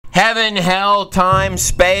Heaven, hell, time,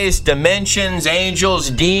 space, dimensions, angels,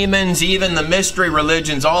 demons, even the mystery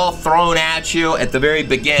religions, all thrown at you at the very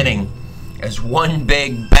beginning as one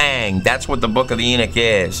big bang. That's what the Book of Enoch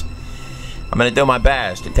is. I'm going to do my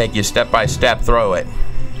best to take you step by step through it.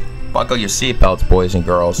 Buckle your seatbelts, boys and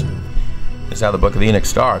girls. This is how the Book of Enoch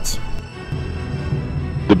starts.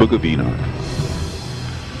 The Book of Enoch.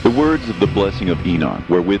 The words of the blessing of Enoch,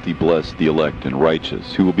 wherewith he blessed the elect and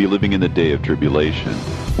righteous, who will be living in the day of tribulation,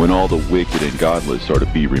 when all the wicked and godless are to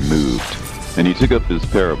be removed. And he took up this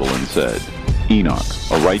parable and said, Enoch,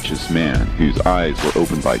 a righteous man, whose eyes were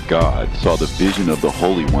opened by God, saw the vision of the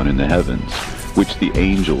Holy One in the heavens, which the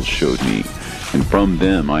angels showed me. And from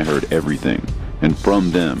them I heard everything, and from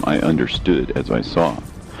them I understood as I saw.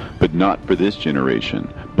 But not for this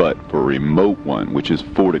generation, but for a remote one which is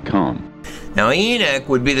for to come. Now Enoch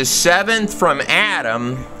would be the seventh from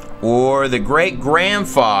Adam, or the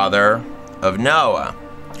great-grandfather of Noah.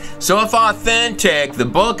 So if authentic, the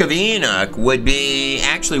Book of Enoch would be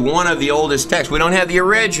actually one of the oldest texts. We don't have the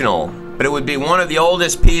original, but it would be one of the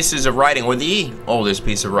oldest pieces of writing, or the oldest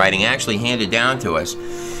piece of writing actually handed down to us.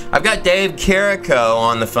 I've got Dave Carrico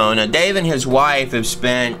on the phone. Now Dave and his wife have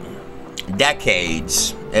spent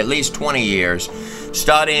decades, at least 20 years,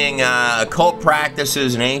 studying occult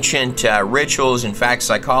practices and ancient rituals. In fact,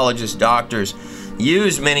 psychologists, doctors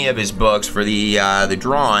use many of his books for the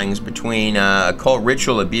drawings between occult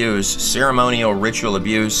ritual abuse, ceremonial ritual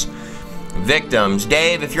abuse victims.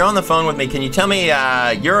 Dave, if you're on the phone with me, can you tell me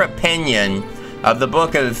your opinion of the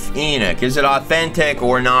Book of Enoch? Is it authentic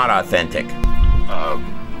or not authentic?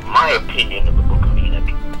 My opinion of the Book of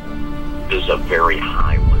Enoch is a very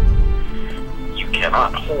high one. You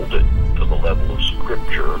cannot hold it to the level of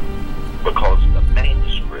Scripture because the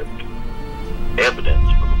manuscript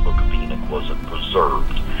evidence for the Book of Enoch wasn't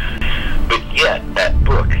preserved. But yet, that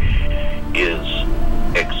book is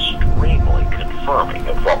extremely confirming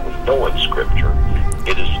of what we know in Scripture.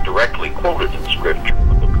 It is directly quoted in Scripture in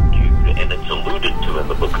the Book of Jude, and it's alluded to in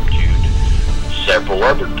the Book of Jude several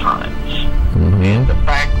other times. And the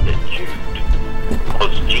fact that Jude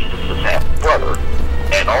was Jesus' half-brother,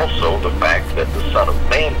 and also the fact that the Son of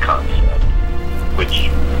Man concept, which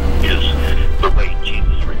is the way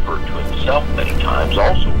Jesus referred to himself many times,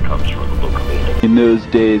 also comes from the Book of Enoch. In those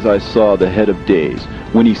days I saw the head of days,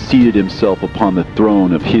 when he seated himself upon the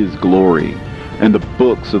throne of his glory, and the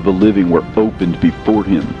books of the living were opened before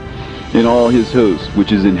him. And all his host,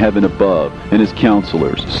 which is in heaven above, and his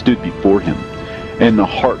counselors, stood before him. And the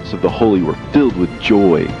hearts of the holy were filled with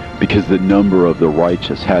joy, because the number of the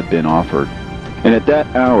righteous had been offered. And at that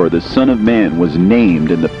hour the Son of Man was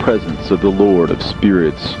named in the presence of the Lord of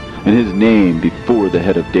spirits, and his name before the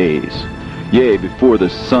head of days. Yea, before the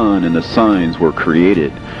sun and the signs were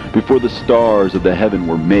created, before the stars of the heaven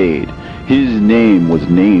were made, his name was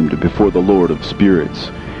named before the Lord of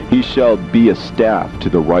spirits. He shall be a staff to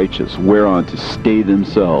the righteous, whereon to stay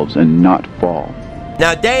themselves and not fall.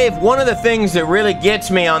 Now, Dave, one of the things that really gets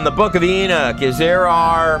me on the Book of Enoch is there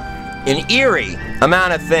are an eerie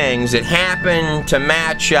amount of things that happen to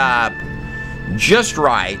match up just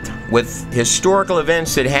right with historical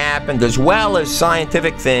events that happened, as well as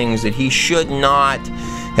scientific things that he should not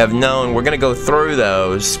have known. We're going to go through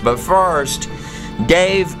those. But first,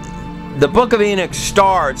 Dave, the Book of Enoch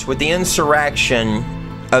starts with the insurrection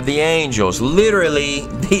of the angels. Literally,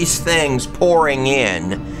 these things pouring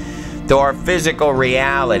in to our physical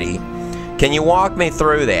reality. Can you walk me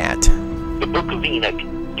through that? The Book of Enoch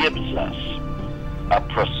gives us a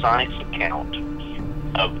precise account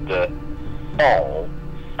of the fall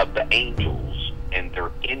of the angels and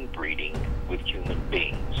their inbreeding with human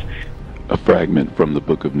beings. A fragment from the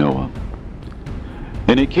Book of Noah.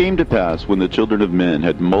 And it came to pass, when the children of men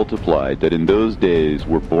had multiplied, that in those days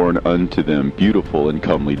were born unto them beautiful and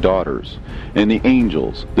comely daughters. And the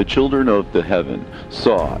angels, the children of the heaven,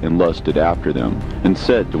 saw and lusted after them, and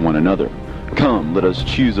said to one another, Come, let us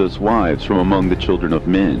choose us wives from among the children of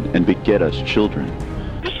men, and beget us children.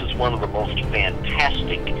 This is one of the most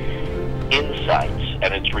fantastic insights,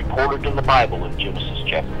 and it's recorded in the Bible in Genesis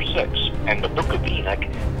chapter 6. And the Book of Enoch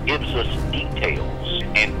gives us details.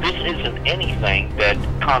 And this isn't anything that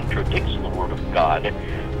contradicts the Word of God,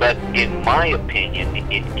 but in my opinion,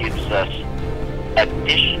 it gives us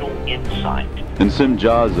additional insight. And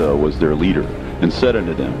Simjaza was their leader, and said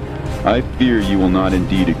unto them, I fear you will not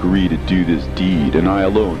indeed agree to do this deed, and I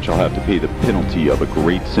alone shall have to pay the penalty of a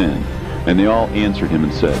great sin. And they all answered him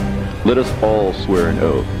and said, Let us all swear an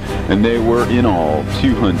oath. And they were in all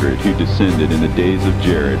 200 who descended in the days of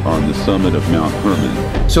Jared on the summit of Mount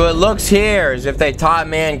Hermon. So it looks here as if they taught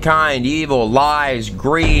mankind evil, lies,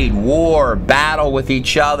 greed, war, battle with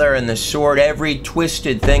each other, and the sword, every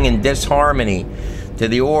twisted thing in disharmony to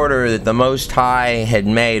the order that the Most High had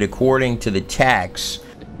made according to the text.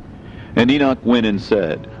 And Enoch went and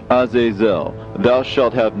said, Azazel, thou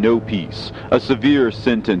shalt have no peace. A severe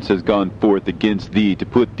sentence has gone forth against thee to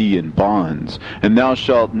put thee in bonds, and thou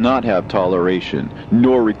shalt not have toleration,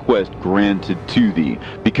 nor request granted to thee,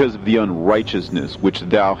 because of the unrighteousness which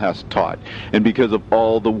thou hast taught, and because of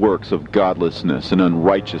all the works of godlessness and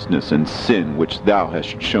unrighteousness and sin which thou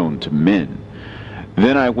hast shown to men.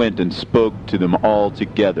 Then I went and spoke to them all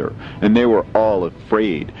together, and they were all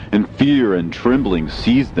afraid, and fear and trembling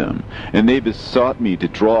seized them. And they besought me to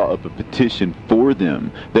draw up a petition for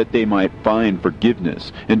them, that they might find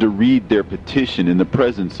forgiveness, and to read their petition in the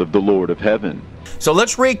presence of the Lord of heaven. So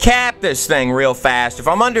let's recap this thing real fast. If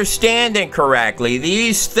I'm understanding correctly,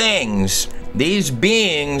 these things, these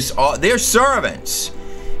beings, they're servants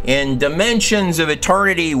in dimensions of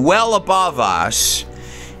eternity well above us,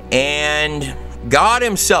 and God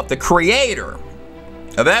himself, the creator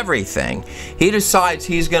of everything, he decides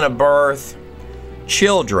he's going to birth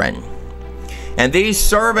children. And these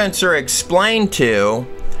servants are explained to,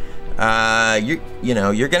 you know,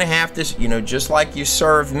 you're going to have to, you know, just like you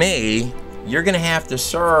serve me, you're going to have to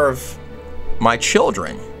serve my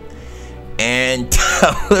children. And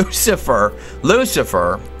Lucifer,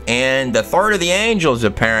 and a third of the angels,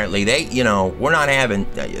 apparently, they, you know, we're not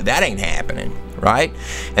having, that ain't happening. Right?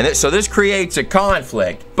 And so this creates a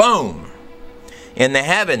conflict, boom, in the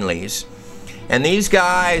heavenlies. And these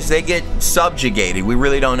guys, they get subjugated. We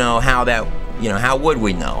really don't know how that, you know, how would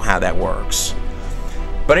we know how that works?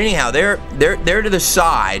 But anyhow, they're to the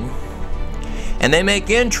side, and they make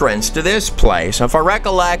entrance to this place. If I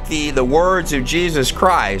recollect the words of Jesus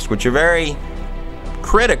Christ, which are very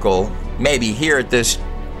critical, maybe here at this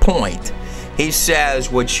point, he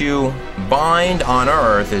says, what you bind on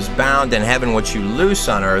earth is bound in heaven. What you loose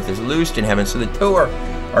on earth is loosed in heaven. So the two are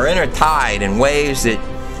intertied in ways that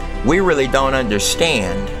we really don't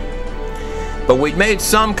understand. But we'd made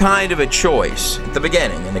some kind of a choice at the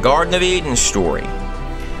beginning, in the Garden of Eden story,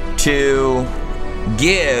 to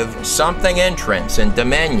give something entrance and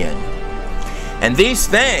dominion. And these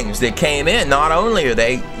things that came in, not only are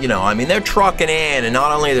they, you know, I mean, they're trucking in, and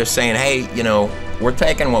not only they're saying, hey, you know, we're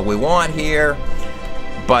taking what we want here,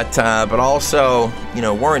 but also, you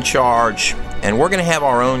know, we're in charge, and we're going to have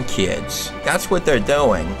our own kids. That's what they're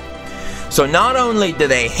doing. So not only do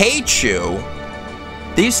they hate you,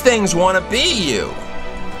 these things want to be you.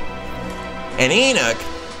 And Enoch,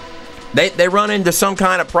 they run into some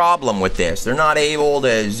kind of problem with this. They're not able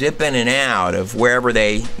to zip in and out of wherever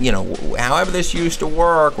they, you know, however this used to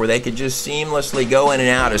work, where they could just seamlessly go in and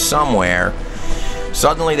out of somewhere.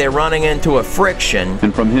 Suddenly they're running into a friction.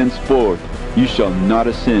 And from henceforth you shall not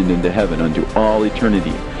ascend into heaven unto all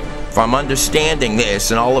eternity. If I'm understanding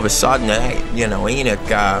this, and all of a sudden, you know, Enoch,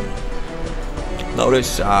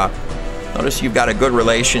 notice you've got a good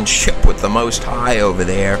relationship with the Most High over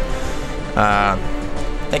there. I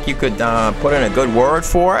think you could put in a good word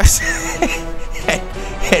for us.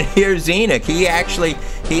 And here's Enoch. He actually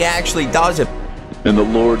does it. And the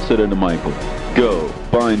Lord said unto Michael, Go,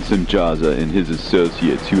 bind Simjaza and his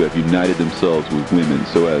associates who have united themselves with women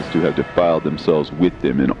so as to have defiled themselves with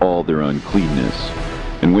them in all their uncleanness.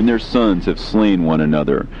 And when their sons have slain one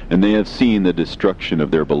another, and they have seen the destruction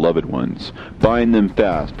of their beloved ones, bind them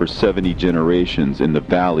fast for 70 generations in the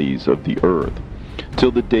valleys of the earth,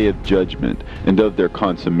 till the day of judgment and of their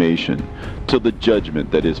consummation, till the judgment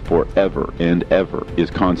that is forever and ever is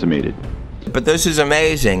consummated. But this is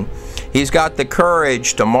amazing. He's got the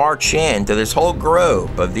courage to march into this whole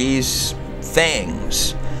group of these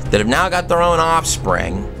things that have now got their own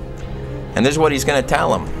offspring. And this is what he's going to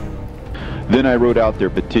tell them. Then I wrote out their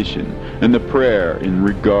petition and the prayer in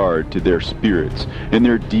regard to their spirits and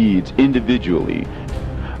their deeds individually.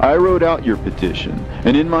 I wrote out your petition,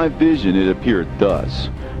 and in my vision it appeared thus,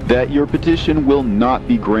 that your petition will not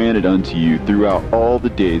be granted unto you throughout all the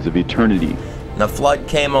days of eternity. The flood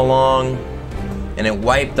came along, and it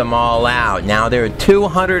wiped them all out. Now there are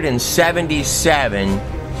 277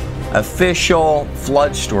 official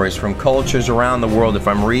flood stories from cultures around the world, if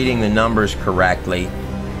I'm reading the numbers correctly.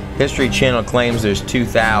 History Channel claims there's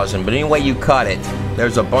 2,000, but any way you cut it,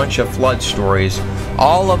 there's a bunch of flood stories,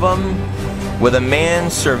 all of them with a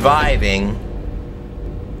man surviving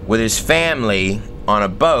with his family on a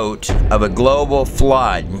boat of a global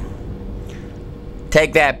flood.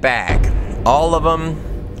 Take that back. All of them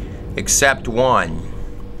except one.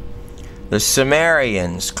 The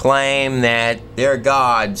Sumerians claim that their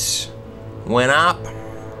gods went up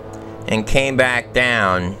and came back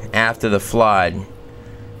down after the flood.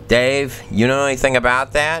 Dave, you know anything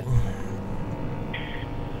about that?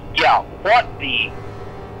 Yeah, what the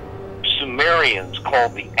Sumerians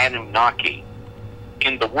called the Annunaki,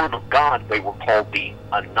 in the Word of God they were called the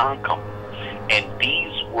Enoch, and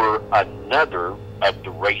these were another of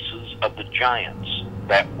the races of the giants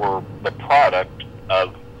that were the product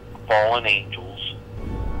of fallen angels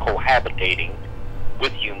cohabitating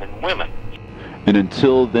with human women. And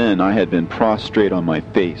until then I had been prostrate on my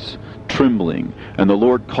face, trembling, and the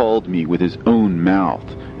Lord called me with his own mouth,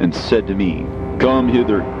 and said to me, Come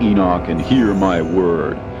hither, Enoch, and hear my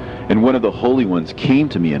word. And one of the holy ones came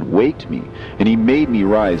to me and waked me, and he made me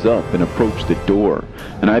rise up and approach the door,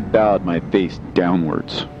 and I bowed my face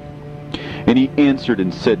downwards. And he answered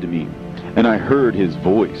and said to me, and I heard his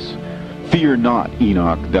voice, Fear not,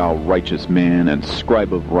 Enoch, thou righteous man and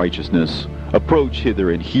scribe of righteousness. Approach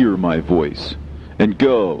hither and hear my voice. And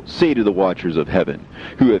go, say to the watchers of heaven,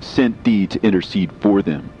 who have sent thee to intercede for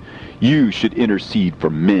them, You should intercede for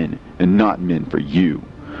men, and not men for you.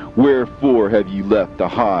 Wherefore have ye left the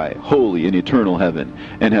high, holy, and eternal heaven,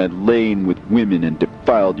 and had lain with women, and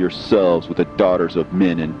defiled yourselves with the daughters of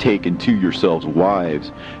men, and taken to yourselves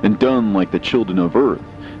wives, and done like the children of earth,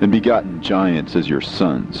 and begotten giants as your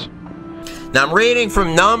sons? Now I'm reading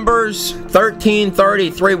from Numbers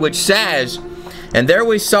 13:33, which says, And there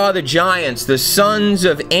we saw the giants, the sons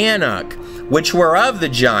of Enoch, which were of the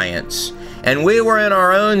giants, and we were in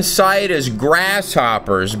our own sight as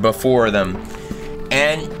grasshoppers before them.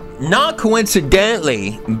 And not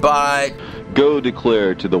coincidentally, but Go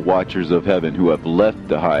declare to the watchers of heaven who have left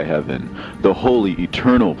the high heaven, the holy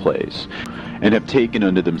eternal place, and have taken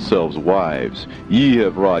unto themselves wives, Ye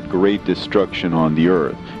have wrought great destruction on the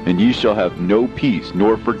earth, and ye shall have no peace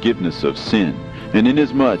nor forgiveness of sin. And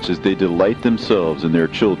inasmuch as they delight themselves in their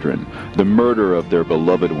children, the murder of their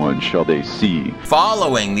beloved ones shall they see.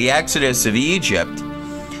 Following the exodus of Egypt,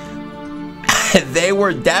 they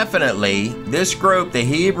were definitely, this group, the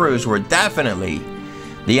Hebrews, were definitely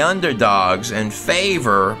the underdogs, and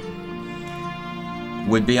favor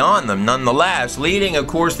would be on them nonetheless, leading, of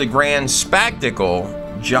course, the grand spectacle,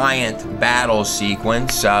 giant battle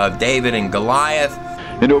sequence of David and Goliath.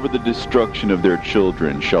 And over the destruction of their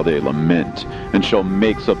children shall they lament, and shall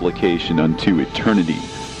make supplication unto eternity.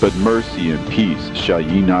 But mercy and peace shall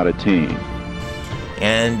ye not attain.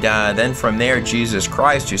 And then from there, Jesus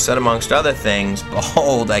Christ, who said amongst other things,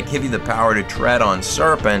 Behold, I give you the power to tread on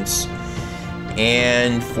serpents.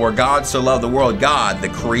 And for God so loved the world, God, the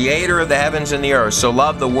creator of the heavens and the earth, so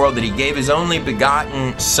loved the world that he gave his only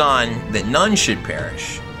begotten Son, that none should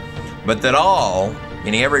perish, but that all,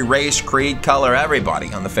 in every race, creed, color,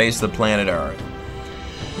 everybody on the face of the planet earth,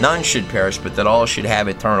 none should perish, but that all should have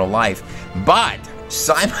eternal life. But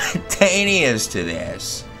simultaneous to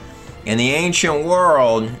this, in the ancient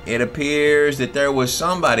world, it appears that there was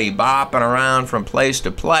somebody bopping around from place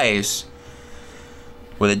to place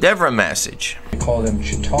with a different message. They call them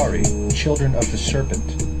Chitari, children of the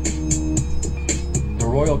serpent. The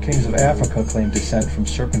royal kings of Africa claim descent from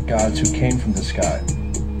serpent gods who came from the sky.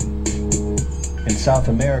 In South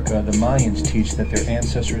America, the Mayans teach that their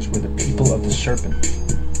ancestors were the people of the serpent.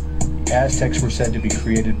 The Aztecs were said to be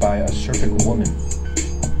created by a serpent woman.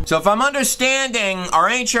 So if I'm understanding our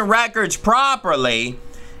ancient records properly,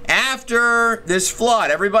 after this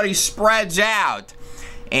flood, everybody spreads out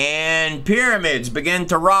and pyramids begin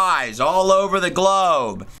to rise all over the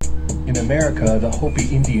globe. In America, the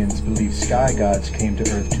Hopi Indians believe sky gods came to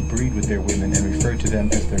earth to breed with their women and referred to them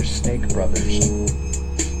as their snake brothers.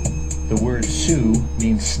 The word Sioux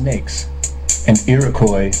means snakes, and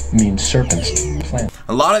Iroquois means serpents.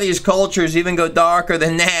 A lot of these cultures even go darker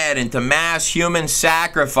than that, into mass human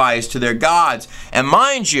sacrifice to their gods. And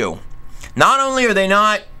mind you, not only are they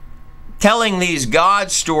not telling these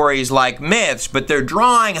god stories like myths, but they're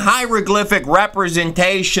drawing hieroglyphic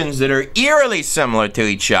representations that are eerily similar to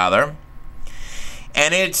each other.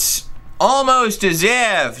 And it's almost as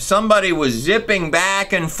if somebody was zipping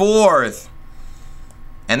back and forth.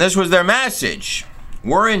 And this was their message.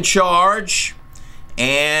 We're in charge,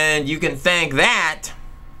 and you can thank that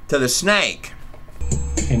to the snake.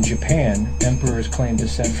 In Japan, emperors claim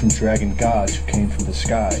descent from dragon gods who came from the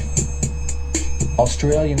sky.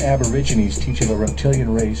 Australian Aborigines teach of a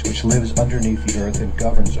reptilian race which lives underneath the earth and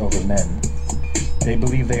governs over men. They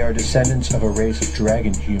believe they are descendants of a race of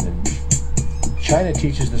dragon humans. China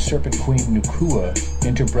teaches the serpent queen Nukua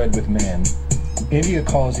interbred with man. India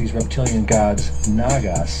calls these reptilian gods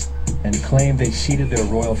Nagas and claim they seeded their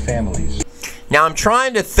royal families. Now I'm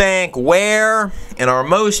trying to think where in our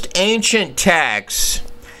most ancient texts,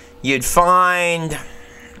 you'd find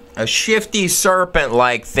a shifty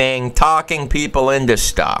serpent-like thing talking people into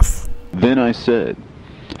stuff. Then I said,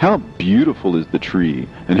 "How beautiful is the tree,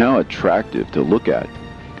 and how attractive to look at."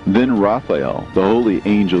 Then Raphael, the holy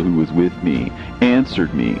angel who was with me,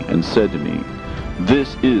 answered me and said to me,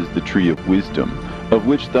 "This is the tree of wisdom, of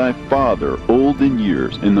which thy father, old in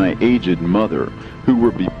years, and thy aged mother, who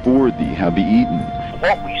were before thee, have eaten."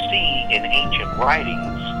 What we see in ancient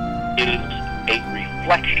writings is a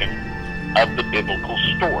reflection of the biblical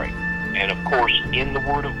story. And of course, in the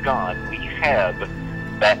Word of God, we have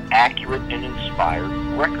that accurate and inspired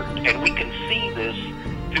record. And we can see this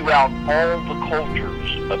throughout all the cultures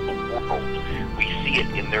of the world. We see it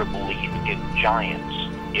in their belief in giants,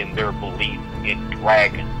 in their belief in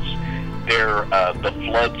dragons, the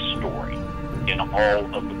flood story in all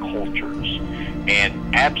of the cultures.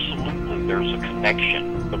 And absolutely there's a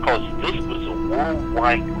connection, because this was a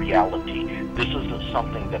worldwide reality. This isn't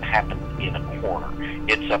something that happened in a corner.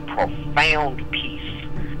 It's a profound piece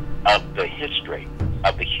of the history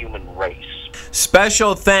of the human race.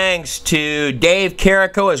 Special thanks to Dave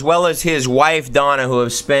Carrico as well as his wife Donna, who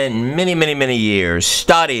have spent many, many, many years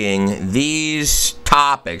studying these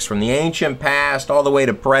topics from the ancient past all the way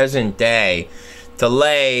to present day, to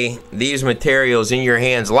lay these materials in your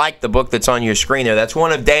hands, like the book that's on your screen there. That's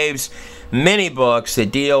one of Dave's many books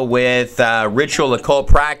that deal with ritual occult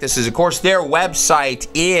practices. Of course, their website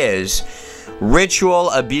is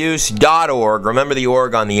ritualabuse.org. Remember the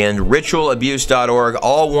org on the end. Ritualabuse.org,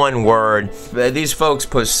 all one word. These folks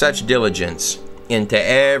put such diligence into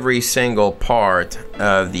every single part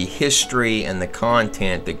of the history and the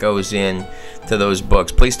content that goes in to those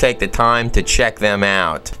books. Please take the time to check them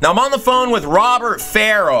out. Now, I'm on the phone with Robert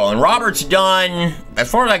Farrell, and Robert's done,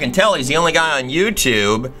 as far as I can tell, he's the only guy on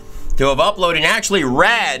YouTube to have uploaded and actually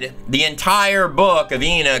read the entire book of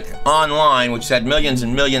Enoch online, which has had millions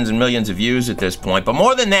and millions and millions of views at this point. But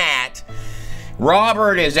more than that,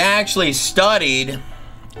 Robert has actually studied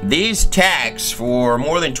these texts for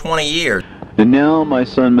more than 20 years. "And now, my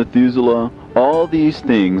son Methuselah, all these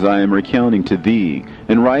things I am recounting to thee,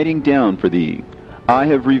 and writing down for thee. I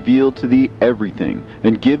have revealed to thee everything,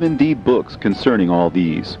 and given thee books concerning all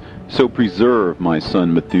these. So preserve, my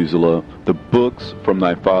son Methuselah, the books from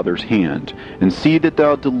thy father's hand, and see that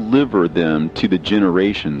thou deliver them to the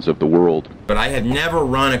generations of the world." But I have never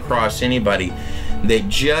run across anybody that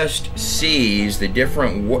just sees the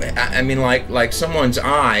different, I mean, like someone's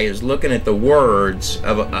eye is looking at the words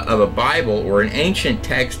of a Bible or an ancient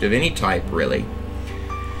text of any type, really.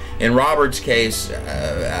 In Robert's case,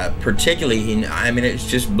 particularly, I mean, it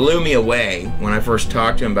just blew me away when I first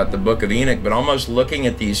talked to him about the book of Enoch, but almost looking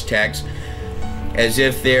at these texts as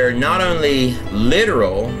if they're not only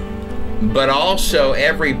literal, but also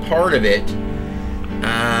every part of it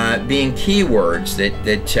being keywords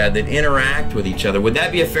that interact with each other. Would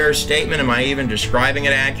that be a fair statement? Am I even describing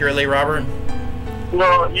it accurately, Robert?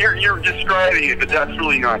 Well, you're describing it, but that's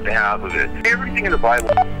really not the half of it. Everything in the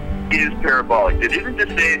Bible is parabolic. It isn't to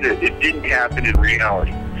say that it didn't happen in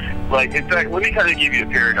reality. Like, in fact, let me kind of give you a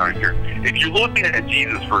paradigm here. If you're looking at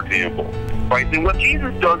Jesus, for example, right, then what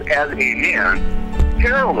Jesus does as a man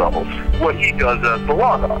parallels what he does as the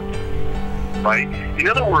Logos, right? In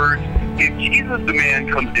other words, if Jesus the man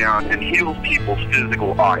comes down and heals people's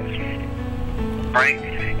physical eyes, right,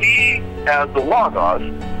 he, as the Logos,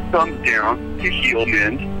 comes down to heal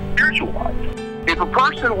men's spiritual eyes. If a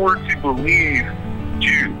person were to believe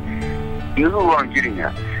Jude, this is what I'm getting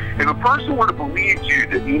at. If a person were to believe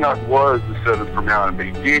Jude that Enoch was the seventh from Adam, but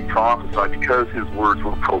he did prophesy because his words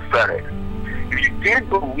were prophetic. If you did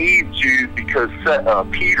believe Jude because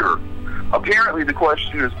Peter, apparently the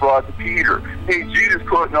question is brought to Peter, hey, Jude is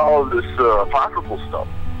quoting all of this apocryphal stuff.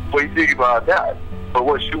 What do you think about that? Or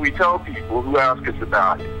what should we tell people who ask us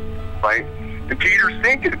about it? Right? And Peter's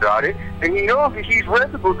thinking about it, and he knows that he's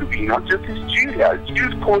read the book of Enoch just as Jude has.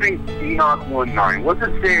 Jude's quoting Enoch 1:9. What's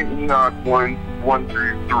it say in Enoch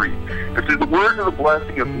 1:1-3? It says, "The words of the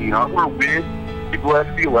blessing of Enoch wherewith he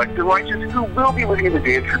blessed the elect and righteous, who will be living in the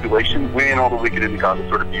day of tribulation when all the wicked and the godly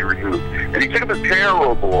sort of be removed." And he took up a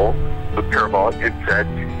parabolic, and said,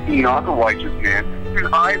 "Enoch, a righteous man, whose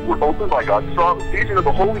eyes were opened by God, saw the vision of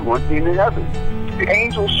the Holy One in the heavens. The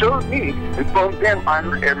angel showed me, and from them I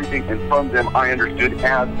heard everything, and from them I understood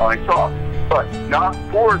as I saw. But not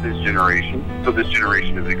for this generation," so this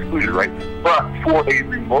generation is excluded, right? "But for a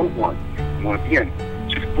remote one." Once again,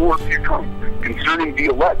 just for to come. "Concerning the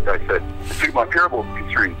elect," I said, I took my parable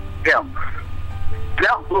concerning them.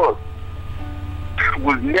 That book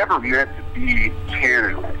was never meant to be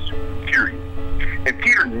canonized, period. And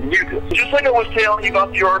Peter knew this. Just like I was telling you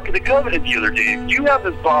about the Ark of the Covenant the other day, you have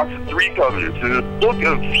this box of 3 covenants. In the book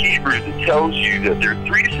of Hebrews, it tells you that there are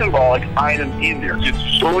 3 symbolic items in there. It's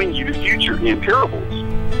showing you the future in parables.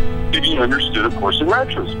 To be understood, of course, in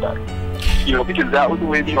retrospect. You know, because that was the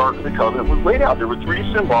way the Ark of the Covenant was laid out. There were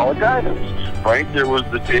 3 symbolic items, right? There was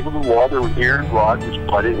the table of the law, there was Aaron's rod, which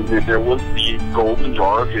budded, and then there was the golden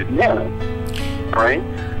jar of hidden manna, right?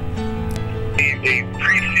 A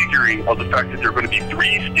prefiguring of the fact that there are going to be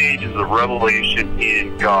 3 stages of revelation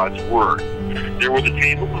in God's Word. There were the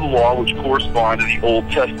tables of the law, which correspond to the Old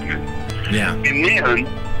Testament. Yeah. And then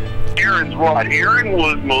Aaron's rod. Aaron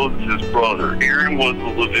was Moses' brother. Aaron was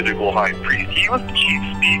the Levitical high priest. He was the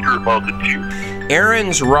chief speaker of the 2.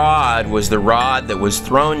 Aaron's rod was the rod that was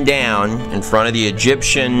thrown down in front of the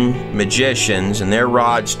Egyptian magicians, and their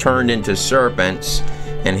rods turned into serpents,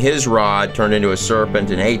 and his rod turned into a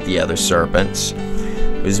serpent and ate the other serpents.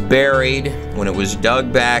 It was buried. When it was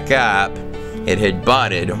dug back up, it had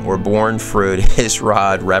budded or borne fruit. His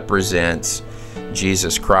rod represents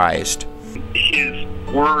Jesus Christ. His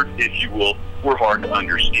words, if you will, were hard to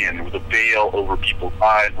understand. There was a veil over people's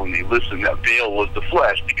eyes when they listened. That veil was the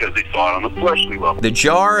flesh because they saw it on the fleshly level. The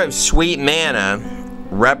jar of sweet manna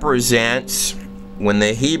represents when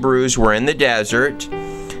the Hebrews were in the desert.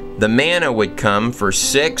 The manna would come for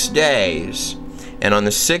 6 days, and on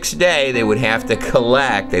the 6th day they would have to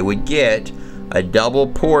collect. They would get a double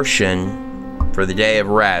portion for the day of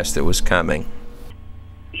rest that was coming.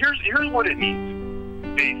 Here's what it means,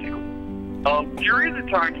 basically. There is a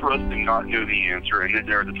time for us to not know the answer, and then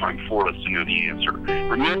there is a time for us to know the answer.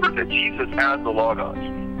 Remember that Jesus, as the Logos,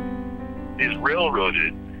 is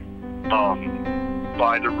railroaded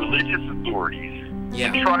by the religious authorities,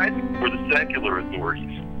 Yeah. the tribes or the secular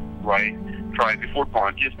authorities, right? Tried before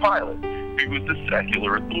Pontius Pilate, who was the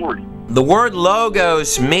secular authority. The word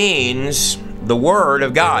logos means the Word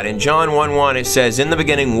of God. In John 1:1 it says, "In the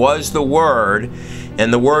beginning was the Word,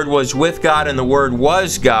 and the Word was with God, and the Word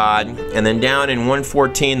was God." And then down in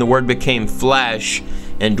 1:14, the Word became flesh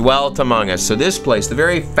and dwelt among us. So this place, the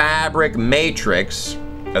very fabric matrix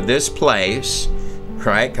of this place,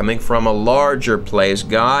 right, coming from a larger place,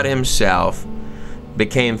 God Himself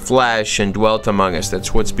became flesh and dwelt among us.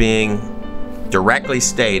 That's what's being directly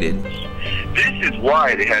stated. This is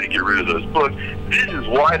why they had to get rid of those books. This is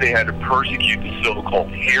why they had to persecute the so-called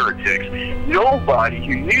heretics. Nobody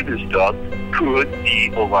who knew this stuff could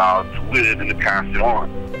be allowed to live and to pass it on.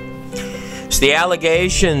 So the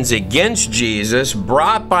allegations against Jesus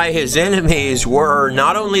brought by His enemies were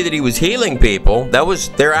not only that He was healing people, that was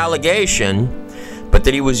their allegation, but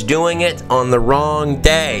that He was doing it on the wrong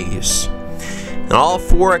days. In all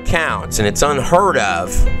 4 accounts, and it's unheard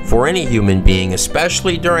of for any human being,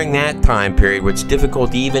 especially during that time period where it's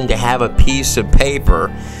difficult even to have a piece of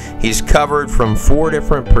paper, He's covered from 4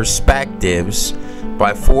 different perspectives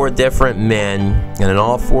by 4 different men, and in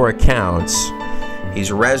all 4 accounts,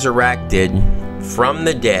 He's resurrected from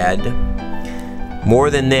the dead. More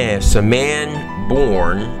than this, a man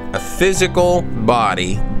born, a physical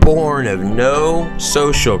body, born of no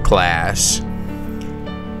social class,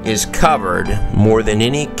 is covered more than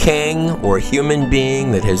any king or human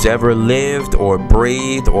being that has ever lived or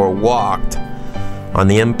breathed or walked on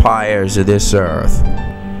the empires of this earth.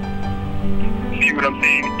 See what I'm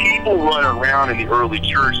saying? People run around in the early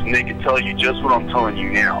church and they can tell you just what I'm telling you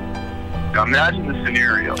now. Now imagine the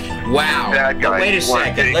scenario. Wow. Bad guy, Wait a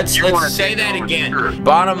second. Let's say that again.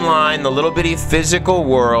 Bottom line, the little bitty physical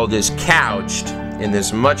world is couched in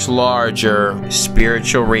this much larger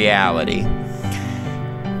spiritual reality.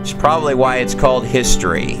 It's probably why it's called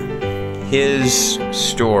history. His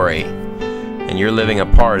story. And you're living a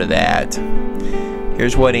part of that.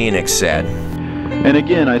 Here's what Enoch said. And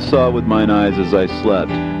again I saw with mine eyes as I slept,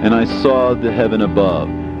 and I saw the heaven above.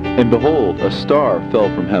 And behold, a star fell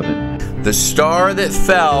from heaven. The star that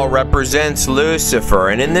fell represents Lucifer.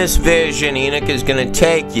 And in this vision, Enoch is going to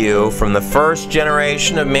take you from the first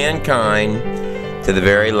generation of mankind to the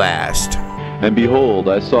very last. And behold,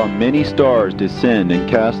 I saw many stars descend and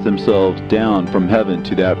cast themselves down from heaven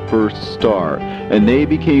to that first star. And they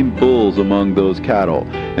became bulls among those cattle,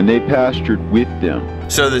 and they pastured with them.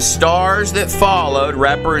 So the stars that followed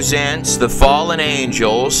represents the fallen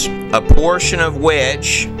angels, a portion of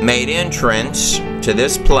which made entrance to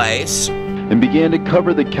this place. And began to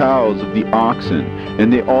cover the cows of the oxen,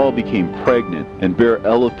 and they all became pregnant, and bare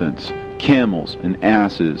elephants, camels, and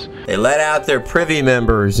asses. They let out their privy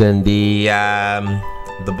members, and the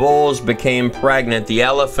bulls became pregnant, the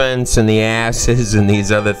elephants and the asses and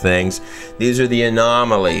these other things. These are the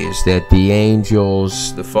anomalies that the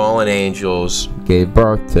angels, the fallen angels, gave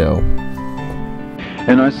birth to.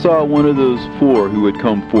 And I saw one of those four who had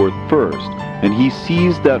come forth first, and he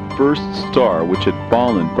seized that first star which had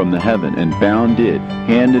fallen from the heaven, and bound it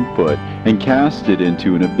hand and foot, and cast it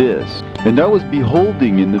into an abyss. And I was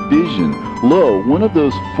beholding in the vision, lo, one of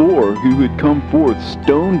those four who had come forth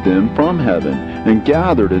stoned them from heaven, and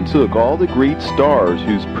gathered and took all the great stars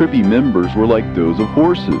whose privy members were like those of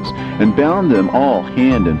horses, and bound them all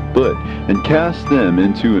hand and foot, and cast them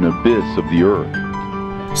into an abyss of the earth.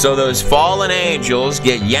 So those fallen angels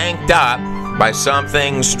get yanked up by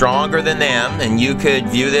something stronger than them, and you could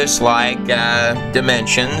view this like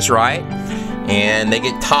dimensions, right? And they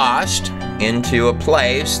get tossed into a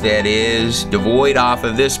place that is devoid off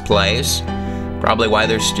of this place, probably why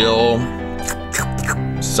they're still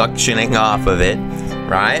suctioning off of it,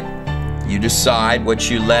 right? You decide what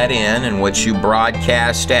you let in and what you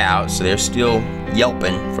broadcast out, so they're still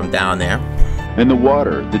yelping from down there. And the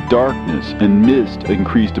water, the darkness, and mist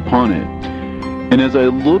increased upon it. And as I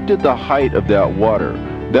looked at the height of that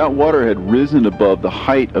water had risen above the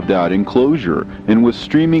height of that enclosure, and was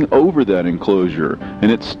streaming over that enclosure, and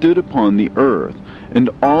it stood upon the earth. And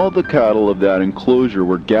all the cattle of that enclosure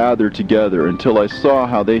were gathered together, until I saw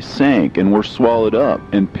how they sank, and were swallowed up,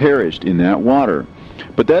 and perished in that water.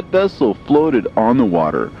 But that vessel floated on the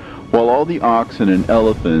water, while all the oxen and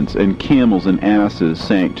elephants and camels and asses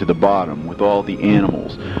sank to the bottom with all the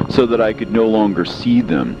animals, so that I could no longer see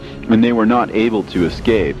them, and they were not able to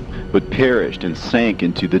escape, but perished and sank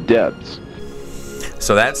into the depths.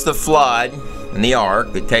 So that's the flood and the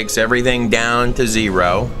ark that takes everything down to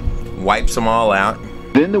zero, wipes them all out.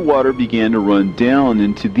 Then the water began to run down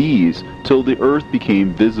into these, till the earth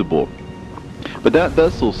became visible. But that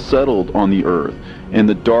vessel settled on the earth, and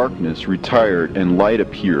the darkness retired, and light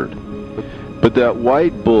appeared. But that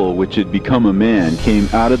white bull which had become a man came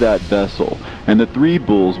out of that vessel, and the 3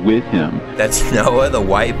 bulls with him. That's Noah, the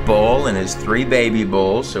white bull, and his 3 baby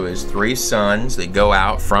bulls, so his 3 sons that go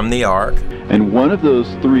out from the ark. And one of those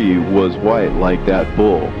 3 was white like that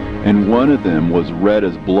bull, and one of them was red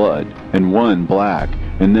as blood, and one black,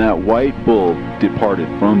 and that white bull departed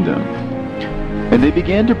from them. And they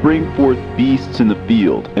began to bring forth beasts in the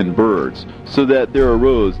field, and birds, so that there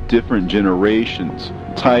arose different generations,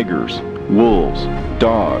 tigers, wolves,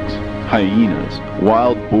 dogs, hyenas,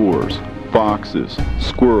 wild boars, foxes,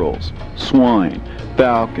 squirrels, swine,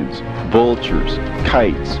 falcons, vultures,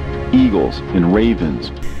 kites, eagles, and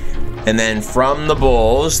ravens. And then from the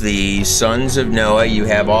bulls, the sons of Noah, you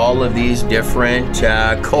have all of these different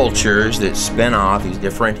cultures that spin off, these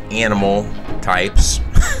different animal types.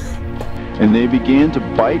 And they began to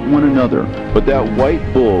bite one another. But that white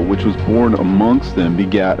bull which was born amongst them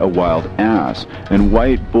begat a wild ass, and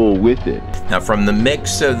white bull with it. Now from the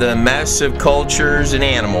mix of the mess of cultures and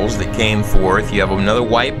animals that came forth, you have another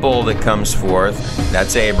white bull that comes forth.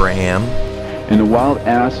 That's Abraham. And the wild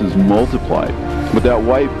asses multiplied. But that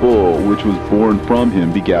white bull which was born from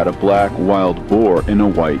him begat a black wild boar and a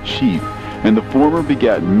white sheep. And the former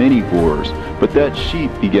begat many boars, but that sheep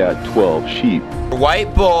begat 12 sheep.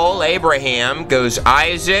 White bull, Abraham, goes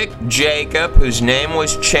Isaac, Jacob, whose name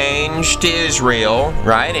was changed to Israel,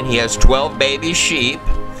 right? And he has 12 baby sheep,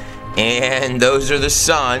 and those are the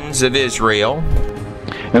sons of Israel.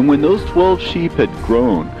 And when those 12 sheep had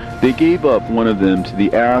grown, they gave up one of them to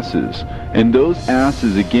the asses, and those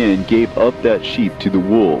asses again gave up that sheep to the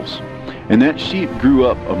wolves. And that sheep grew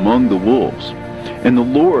up among the wolves. And the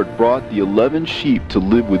Lord brought the 11 sheep to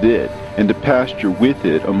live with it, and to pasture with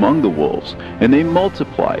it among the wolves. And they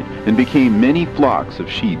multiplied, and became many flocks of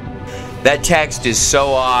sheep. That text is so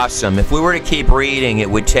awesome. If we were to keep reading, it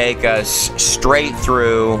would take us straight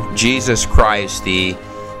through Jesus Christ, the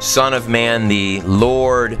Son of Man, the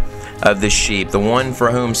Lord of the sheep, the one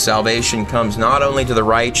for whom salvation comes not only to the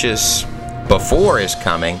righteous before his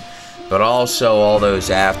coming, but also all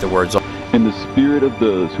those afterwards. And the spirit of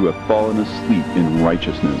those who have fallen asleep in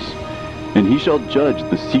righteousness. And he shall judge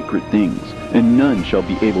the secret things, and none shall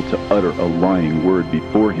be able to utter a lying word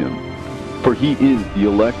before him. For he is the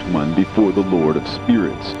elect one before the Lord of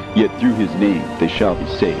spirits, yet through his name they shall be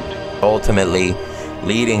saved. Ultimately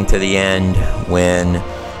leading to the end when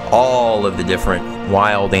all of the different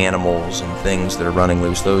wild animals and things that are running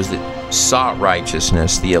loose, those that sought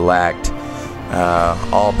righteousness, the elect,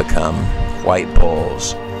 all become white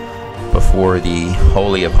bulls before the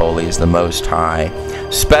Holy of Holies, the Most High.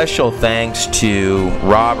 Special thanks to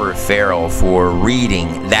Robert Farrell for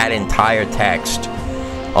reading that entire text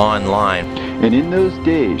online. And in those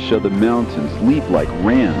days shall the mountains leap like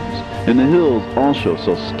rams, and the hills also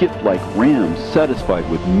shall skip like rams satisfied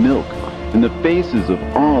with milk, and the faces of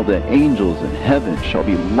all the angels in heaven shall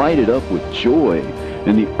be lighted up with joy,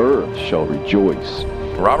 and the earth shall rejoice.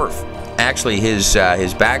 Robert actually his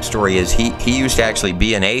backstory is he used to actually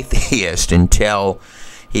be an atheist until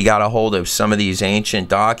he got a hold of some of these ancient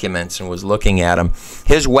documents and was looking at them.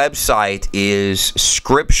 His website is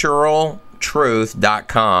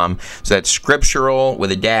scripturaltruth.com. So that's scriptural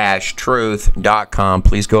with a dash truth.com.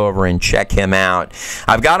 Please go over and check him out.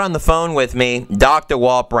 I've got on the phone with me Dr.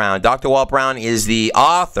 Walt Brown. Dr. Walt Brown is the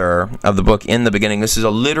author of the book In the Beginning. This is a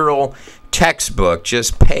literal textbook,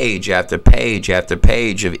 just page after page after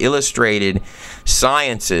page of illustrated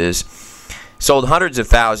sciences. Sold hundreds of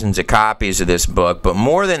thousands of copies of this book, but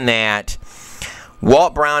more than that,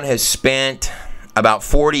 Walt Brown has spent about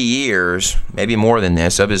 40 years, maybe more than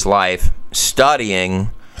this, of his life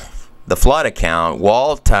studying the flood account.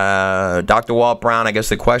 Dr. Walt Brown, I guess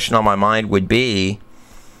the question on my mind would be,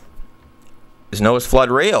 is Noah's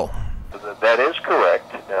flood real? That is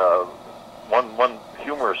correct. One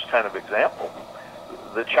humorous kind of example.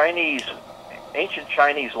 The ancient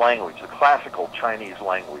Chinese language, the classical Chinese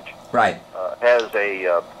language, right, is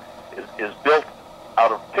built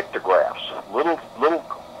out of pictographs, little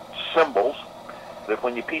symbols that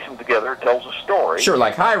when you piece them together tells a story. Sure,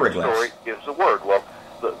 like hieroglyphs. The story gives a word. Well,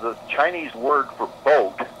 the Chinese word for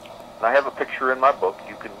boat, and I have a picture in my book,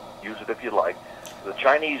 you can use it if you like. The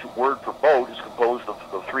Chinese word for boat is composed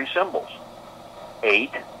of three symbols: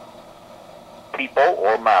 8, people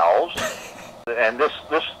or mouths, and this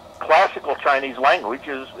classical Chinese language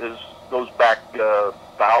goes back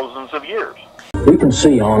thousands of years. We can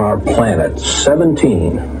see on our planet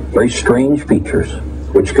 17 very strange features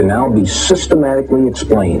which can now be systematically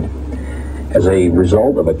explained as a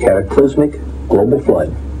result of a cataclysmic global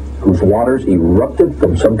flood whose waters erupted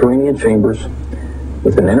from subterranean chambers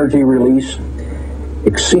with an energy release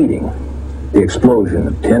exceeding the explosion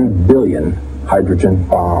of 10 billion hydrogen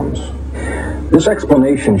bombs. This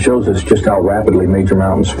explanation shows us just how rapidly major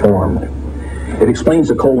mountains formed. It explains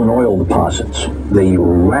the coal and oil deposits, the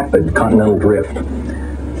rapid continental drift,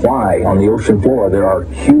 why on the ocean floor there are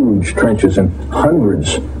huge trenches and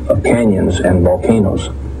hundreds of canyons and volcanoes.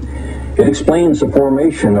 It explains the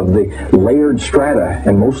formation of the layered strata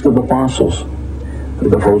and most of the fossils,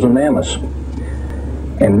 the frozen mammoths,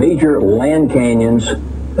 and major land canyons,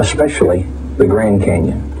 especially the Grand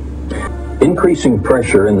Canyon. Increasing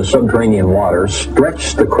pressure in the subterranean water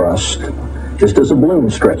stretched the crust just as a balloon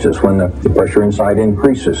stretches when the pressure inside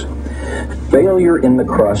increases. Failure in the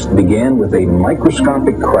crust began with a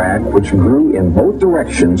microscopic crack which grew in both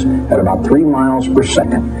directions at about 3 miles per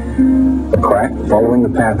second. The crack, following the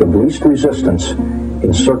path of least resistance,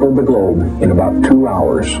 encircled the globe in about 2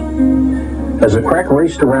 hours. As the crack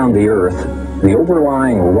raced around the Earth, the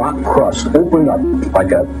overlying rock crust opened up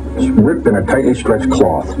like a rip in a tightly stretched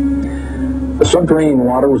cloth. The subterranean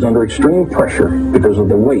water was under extreme pressure because of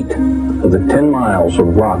the weight of the 10 miles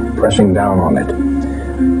of rock pressing down on it.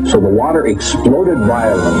 So the water exploded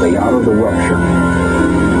violently out of the rupture.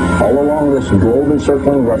 All along this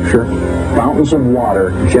globe-encircling rupture, fountains of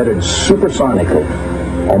water jetted supersonically,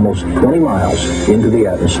 almost 20 miles into the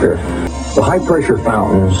atmosphere. The high-pressure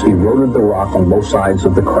fountains eroded the rock on both sides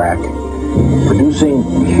of the crack, producing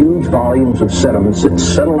huge volumes of sediments that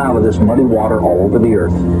settled out of this muddy water all over the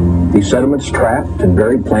Earth. These sediments trapped and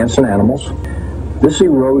buried plants and animals. This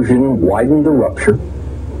erosion widened the rupture.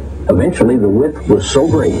 Eventually, the width was so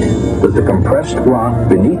great that the compressed rock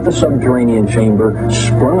beneath the subterranean chamber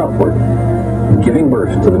sprung upward, giving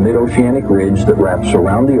birth to the mid-oceanic ridge that wraps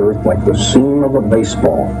around the Earth like the seam of a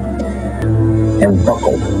baseball, and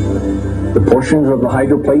buckled. The portions of the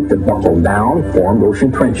hydroplate that buckled down formed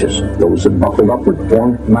ocean trenches. Those that buckled upward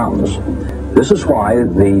formed mountains. This is why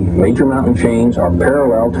the major mountain chains are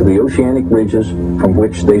parallel to the oceanic ridges from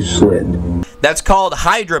which they slid. That's called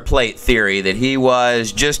hydroplate theory that he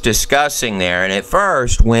was just discussing there. And at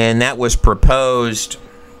first, when that was proposed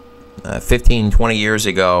 15, 20 years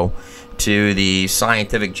ago to the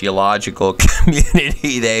scientific geological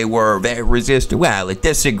community, they were very resistant. Well, it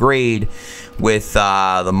disagreed with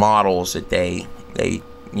the models that they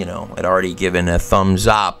had already given a thumbs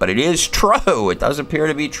up. But it is true. It does appear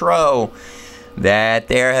to be true that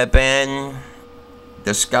there have been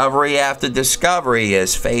discovery after discovery,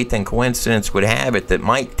 as fate and coincidence would have it, that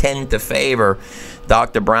might tend to favor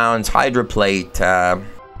Dr. Brown's hydroplate.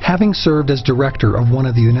 Having served as director of one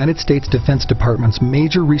of the United States Defense Department's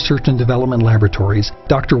major research and development laboratories,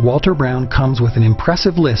 Dr. Walter Brown comes with an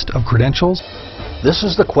impressive list of credentials. This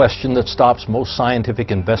is the question that stops most scientific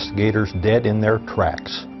investigators dead in their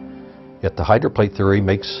tracks. Yet the hydroplate theory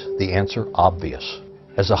makes the answer obvious.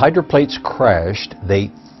 As the hydroplates crashed,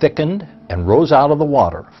 they thickened and rose out of the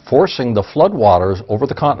water, forcing the flood waters over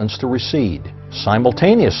the continents to recede.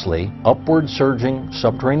 Simultaneously, upward surging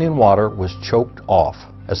subterranean water was choked off.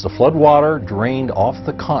 As the floodwater drained off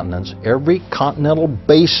the continents, every continental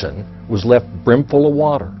basin was left brimful of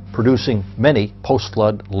water, producing many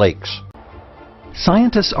post-flood lakes.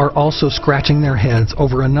 Scientists are also scratching their heads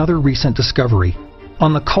over another recent discovery.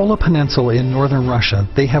 On the Kola Peninsula in northern Russia,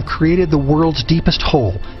 they have created the world's deepest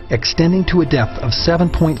hole, extending to a depth of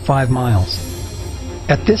 7.5 miles.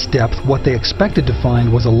 At this depth, what they expected to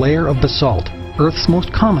find was a layer of basalt, Earth's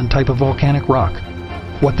most common type of volcanic rock.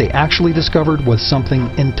 What they actually discovered was something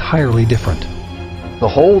entirely different. The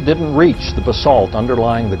hole didn't reach the basalt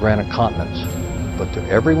underlying the granite continents, but to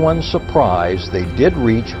everyone's surprise, they did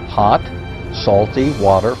reach hot, salty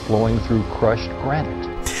water flowing through crushed granite.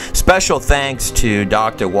 Special thanks to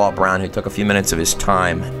Dr. Walt Brown, who took a few minutes of his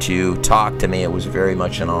time to talk to me. It was very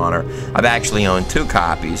much an honor. I've actually owned 2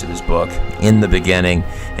 copies of his book, In the Beginning,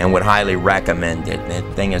 and would highly recommend it. The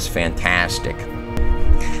thing is fantastic.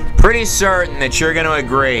 Pretty certain that you're going to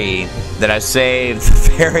agree that I saved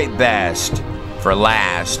the very best for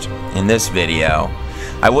last in this video.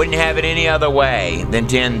 I wouldn't have it any other way than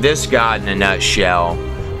to end this God in a nutshell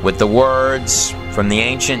with the words from the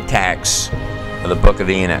ancient texts of the Book of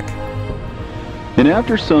Enoch. And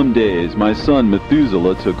after some days, my son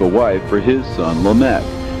Methuselah took a wife for his son Lamech,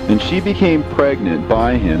 and she became pregnant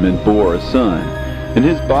by him and bore a son. And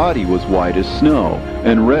his body was white as snow,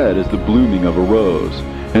 and red as the blooming of a rose.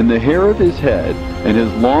 And the hair of his head and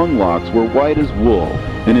his long locks were white as wool,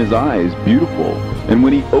 and his eyes beautiful. And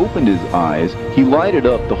when he opened his eyes, he lighted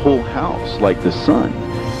up the whole house like the sun.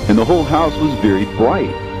 And the whole house was very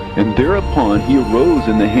bright. And thereupon he arose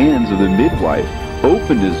in the hands of the midwife,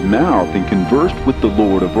 opened his mouth, and conversed with the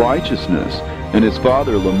Lord of righteousness. And his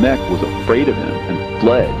father Lamech was afraid of him, and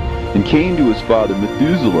fled, and came to his father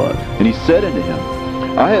Methuselah. And he said unto him,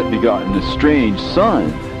 I have begotten a strange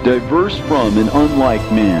son, diverse from and unlike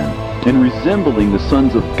man, and resembling the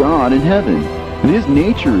sons of God in heaven. And his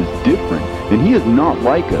nature is different, and he is not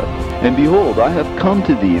like us. And behold, I have come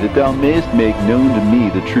to thee, that thou mayest make known to me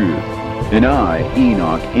the truth. And I,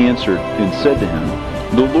 Enoch, answered and said to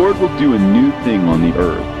him, The Lord will do a new thing on the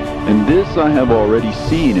earth, and this I have already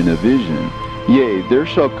seen in a vision. Yea, there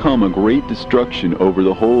shall come a great destruction over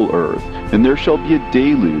the whole earth, and there shall be a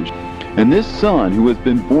deluge. And this son who has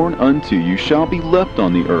been born unto you shall be left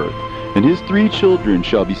on the earth, and his 3 children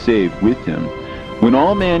shall be saved with him. When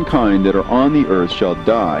all mankind that are on the earth shall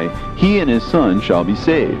die, he and his son shall be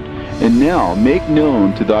saved. And now make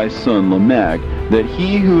known to thy son Lamech that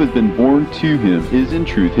he who has been born to him is in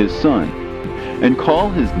truth his son, and call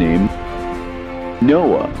his name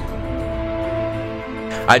Noah.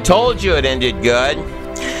 I told you it ended good.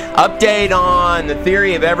 Update on the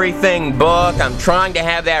Theory of Everything book. I'm trying to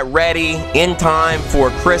have that ready in time for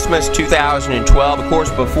Christmas 2012. Of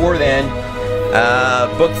course, before then,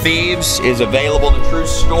 Book Thieves is available, the true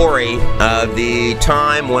story of the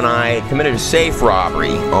time when I committed a safe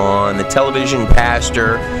robbery on the television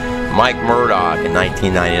pastor Mike Murdoch in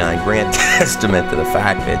 1999. Grand testament to the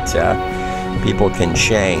fact that people can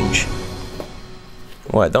change.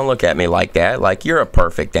 What? Don't look at me like that, like you're a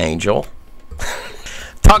perfect angel.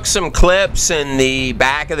 Tuck some clips in the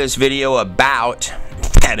back of this video about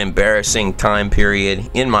that embarrassing time period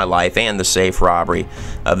in my life and the safe robbery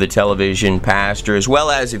of the television pastor, as well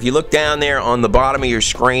as, if you look down there on the bottom of your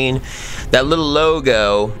screen, that little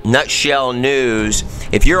logo, Nutshell News.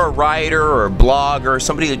 If you're a writer or a blogger,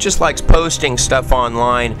 somebody that just likes posting stuff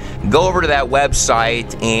online, go over to that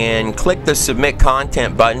website and click the Submit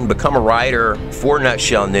Content button, become a writer for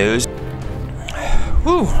Nutshell News.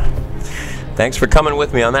 Whew. Thanks for coming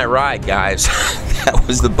with me on that ride, guys. That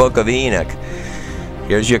was the Book of Enoch.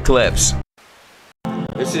 Here's your clips.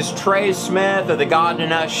 This is Trey Smith of the God in a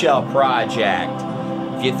Nutshell Project.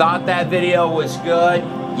 If you thought that video was good,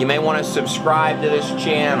 you may want to subscribe to this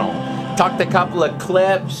channel. Tucked a couple of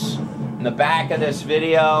clips in the back of this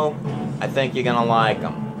video. I think you're gonna like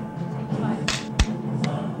them.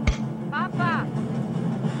 Papa.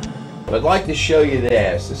 I'd like to show you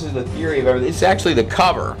this. This is the Theory of Everything. It's actually the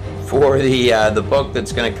cover for the book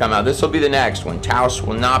that's going to come out. This will be the next one. Taos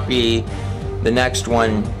will not be the next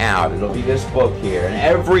one out. It'll be this book here. And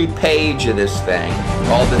every page of this thing,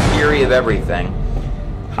 called The Theory of Everything,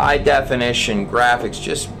 high definition graphics,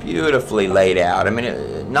 just beautifully laid out. I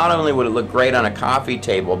mean, not only would it look great on a coffee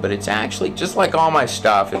table, but it's actually, just like all my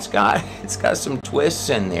stuff, it's got some twists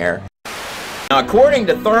in there. Now, according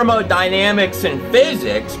to thermodynamics and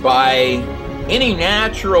physics, by any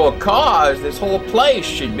natural cause, this whole place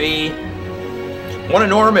should be one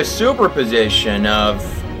enormous superposition of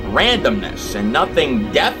randomness and nothing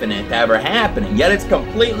definite ever happening. Yet it's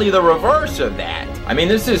completely the reverse of that. I mean,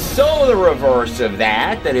 this is so the reverse of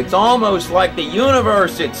that it's almost like the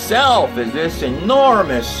universe itself is this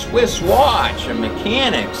enormous Swiss watch of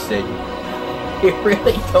mechanics that you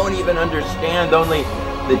really don't even understand, only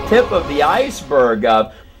the tip of the iceberg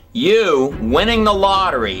of you winning the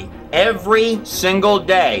lottery every single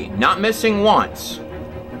day, not missing once,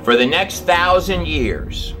 for the next 1,000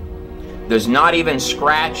 years, does not even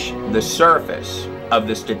scratch the surface of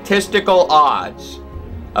the statistical odds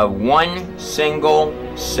of one single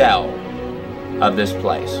cell of this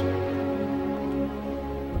place.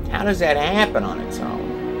 How does that happen on its own?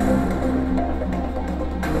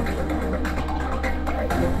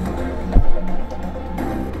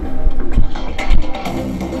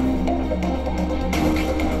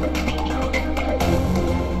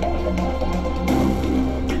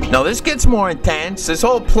 Now this gets more intense. This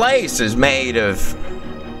whole place is made of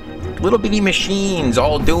little bitty machines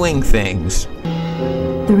all doing things.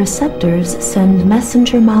 The receptors send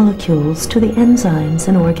messenger molecules to the enzymes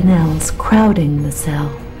and organelles crowding the cell.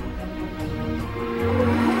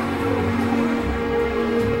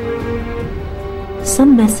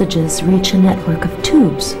 Some messages reach a network of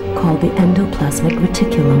tubes called the endoplasmic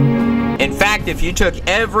reticulum. In fact, if you took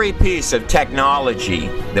every piece of technology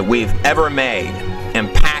that we've ever made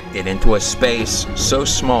and packed it into a space so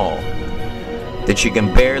small that you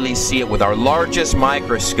can barely see it with our largest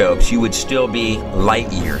microscopes, you would still be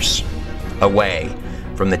light years away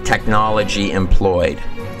from the technology employed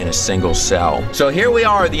in a single cell. So here we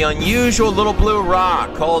are, the unusual little blue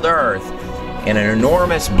rock called Earth, in an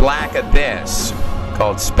enormous black abyss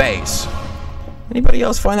called space. Anybody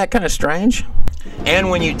else find that kind of strange? And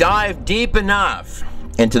when you dive deep enough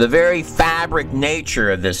into the very fabric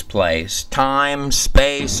nature of this place, time,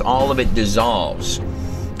 space, all of it dissolves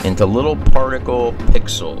into little particle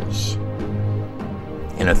pixels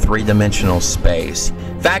in a three-dimensional space.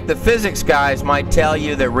 In fact, the physics guys might tell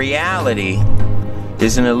you that reality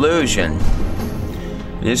is an illusion.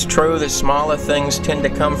 It is true that smaller things tend to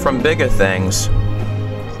come from bigger things.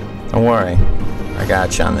 Don't worry, I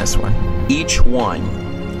got you on this one. Each one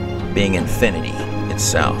being infinity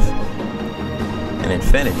itself. And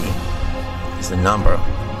infinity is the number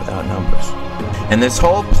without numbers. And this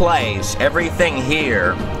whole place, everything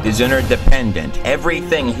here is interdependent.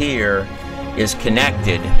 Everything here is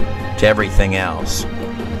connected to everything else.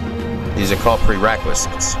 These are called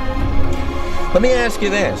prerequisites. Let me ask you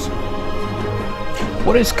this.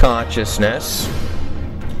 What is consciousness?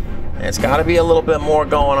 It's got to be a little bit more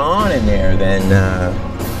going on in there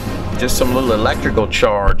than just some little electrical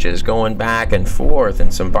charges going back and forth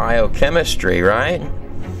and some biochemistry, right?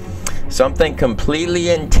 Something completely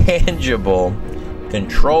intangible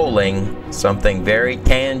controlling something very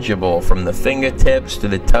tangible, from the fingertips to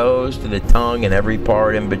the toes to the tongue and every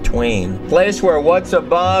part in between. Place where what's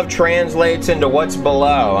above translates into what's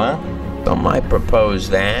below, huh? Some might propose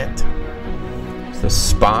that. It's the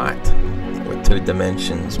spot where two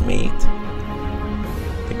dimensions meet.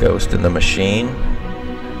 The ghost and the machine.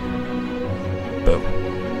 Boom.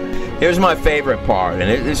 Here's my favorite part, and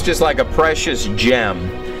it's just like a precious gem.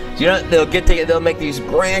 You know, they'll make these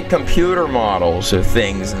grand computer models of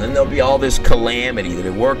things, and then there'll be all this calamity that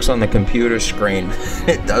it works on the computer screen.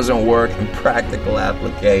 It doesn't work in practical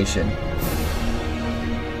application.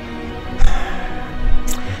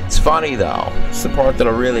 It's funny though. It's the part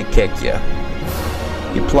that'll really kick you.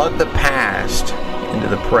 You plug the past into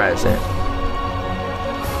the present.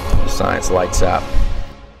 Science lights up.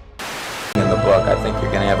 In the book, I think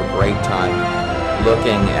you're going to have a great time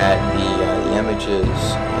looking at the images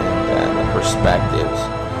and the perspectives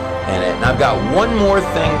in it. And I've got one more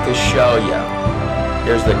thing to show you.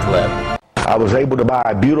 Here's the clip. I was able to buy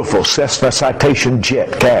a beautiful Cessna Citation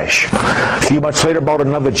jet cash. A few months later, bought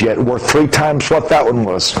another jet worth 3 times what that one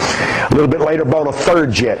was. A little bit later, bought a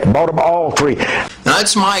third jet. Bought them all 3. Now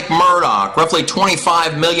that's Mike Murdoch, roughly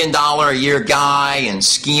 $25 million a year guy and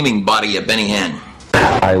scheming buddy of Benny Hinn.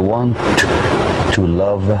 I want to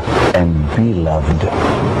love and be loved.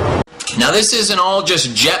 Now this isn't all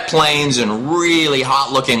just jet planes and really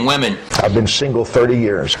hot-looking women. I've been single 30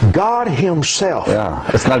 years. God himself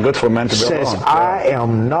it's not good for men to be says, alone. I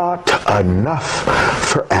am not enough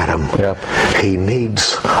for Adam. He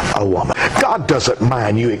needs a woman. God doesn't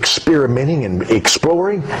mind you experimenting and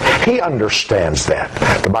exploring. He understands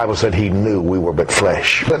that. The Bible said he knew we were but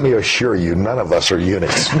flesh. Let me assure you, none of us are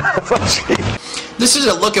units. This is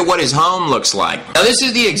a look at what his home looks like. Now this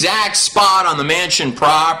is the exact spot on the mansion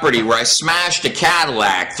property where I smashed a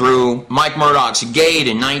Cadillac through Mike Murdoch's gate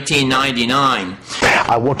in 1999.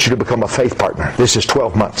 I want you to become a faith partner. This is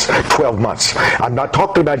 12 months. 12 months. I'm not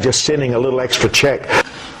talking about just sending a little extra check.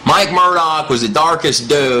 Mike Murdoch was the darkest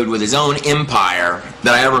dude with his own empire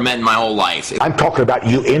that I ever met in my whole life. I'm talking about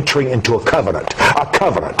you entering into a covenant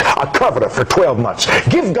for 12 months.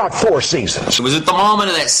 Give God 4 seasons. It was at the moment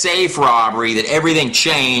of that safe robbery that everything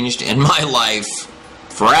changed in my life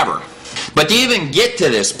forever. But to even get to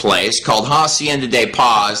this place called Hacienda de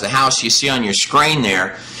Paz, the house you see on your screen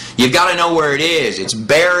there, you've got to know where it is. It's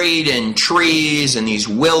buried in trees and these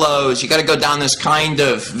willows. You've got to go down this kind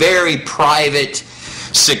of very private,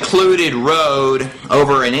 secluded road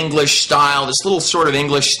over an English style, this little sort of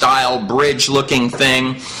English style bridge looking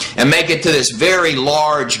thing, and make it to this very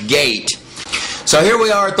large gate. So here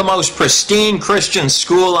we are at the most pristine Christian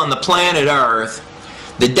school on the planet Earth.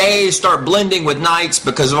 The days start blending with nights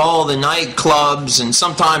because of all the nightclubs and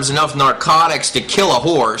sometimes enough narcotics to kill a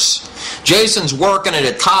horse. Jason's working at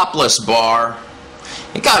a topless bar.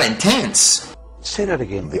 It got intense. Say that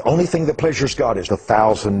again. The only thing that pleasures God is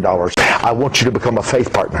 $1,000. I want you to become a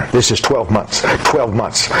faith partner. This is 12 months. 12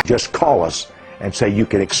 months. Just call us and say you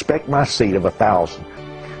can expect my seed of 1,000.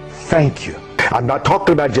 Thank you. I'm not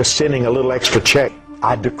talking about just sending a little extra check.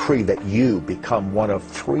 I decree that you become one of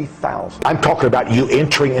 3,000. I'm talking about you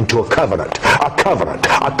entering into a covenant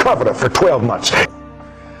for 12 months.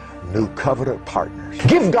 New covenant partners.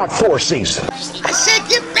 Give God 4 seasons. I said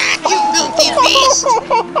get back, you filthy beast!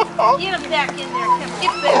 Get him back in there, Tim.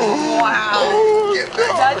 Get back. Wow. Get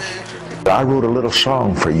back. I wrote a little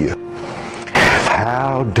song for you.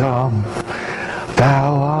 How dumb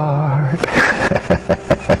thou art.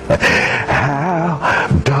 How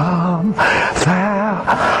dumb thou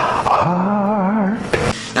art.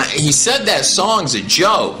 Now, he said that song's a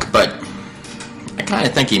joke, but I kind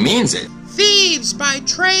of think he means it. Thieves by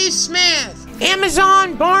Trey Smith.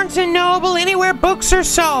 Amazon, Barnes & Noble, anywhere books are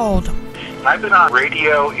sold. I've been on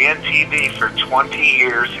radio and TV for 20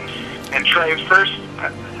 years. And Trey, first,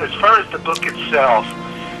 as far as the book itself,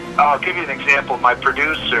 I'll give you an example. My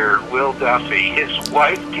producer, Will Duffy, his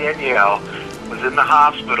wife, Danielle, was in the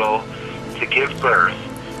hospital to give birth.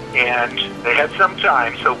 And they had some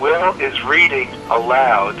time, so Will is reading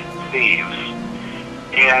aloud Thieves.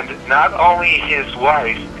 And not only his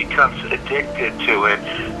wife becomes addicted to it,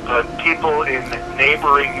 but people in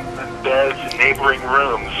neighboring beds and neighboring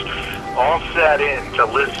rooms all sat in to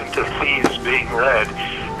listen to Thieves being read.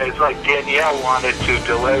 It's like Danielle wanted to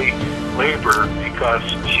delay labor because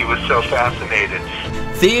she was so fascinated.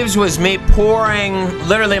 Thieves was me pouring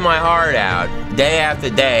literally my heart out day after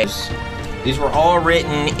day. These were all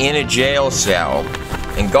written in a jail cell.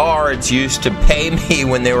 And guards used to pay me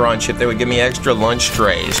when they were on shift. They would give me extra lunch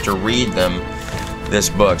trays to read them this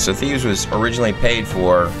book. So Thieves was originally paid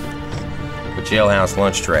for with jailhouse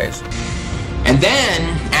lunch trays. And then,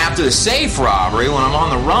 after the safe robbery, when I'm on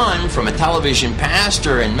the run from a television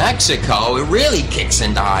pastor in Mexico, it really kicks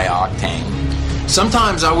into high octane.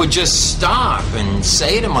 Sometimes I would just stop and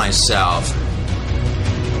say to myself,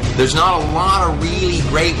 there's not a lot of really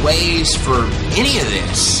great ways for any of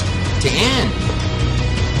this to end.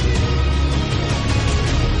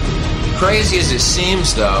 Crazy as it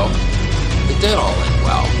seems, though, it did all end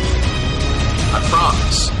well. I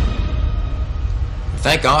promise.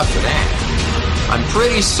 Thank God for that. I'm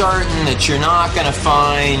pretty certain that you're not going to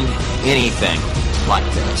find anything like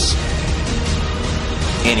this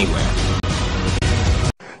anywhere.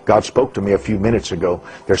 God spoke to me a few minutes ago.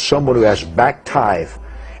 There's someone who has back tithe,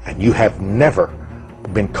 and you have never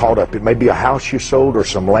been caught up. It may be a house you sold or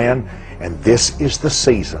some land, and this is the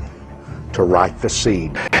season to write the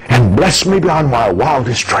seed. And bless me beyond my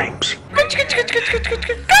wildest dreams. Okay,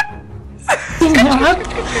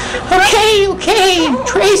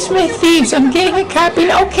 Trey Smith Thieves, I'm getting a copy.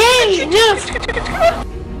 Okay, enough.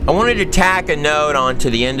 I wanted to tack a note onto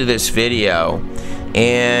the end of this video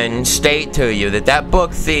and state to you that that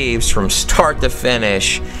book Thieves, from start to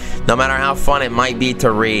finish, no matter how fun it might be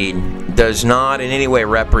to read, does not in any way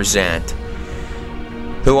represent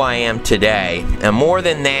who I am today. And more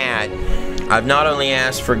than that, I've not only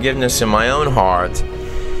asked forgiveness in my own heart,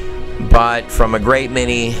 but from a great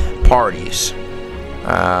many parties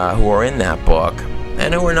who are in that book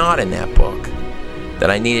and who are not in that book that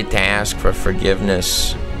I needed to ask for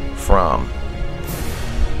forgiveness from.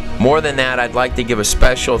 More than that, I'd like to give a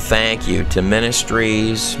special thank you to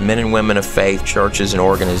ministries, men and women of faith, churches and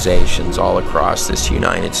organizations all across this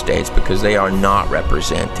United States, because they are not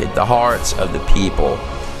represented. The hearts of the people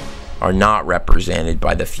are not represented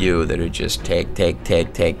by the few that are just take.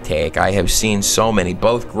 I have seen so many,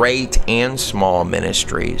 both great and small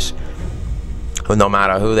ministries, who no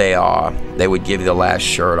matter who they are, they would give you the last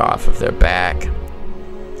shirt off of their back.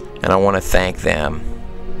 And I want to thank them.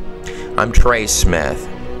 I'm Trey Smith.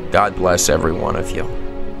 God bless every one of you.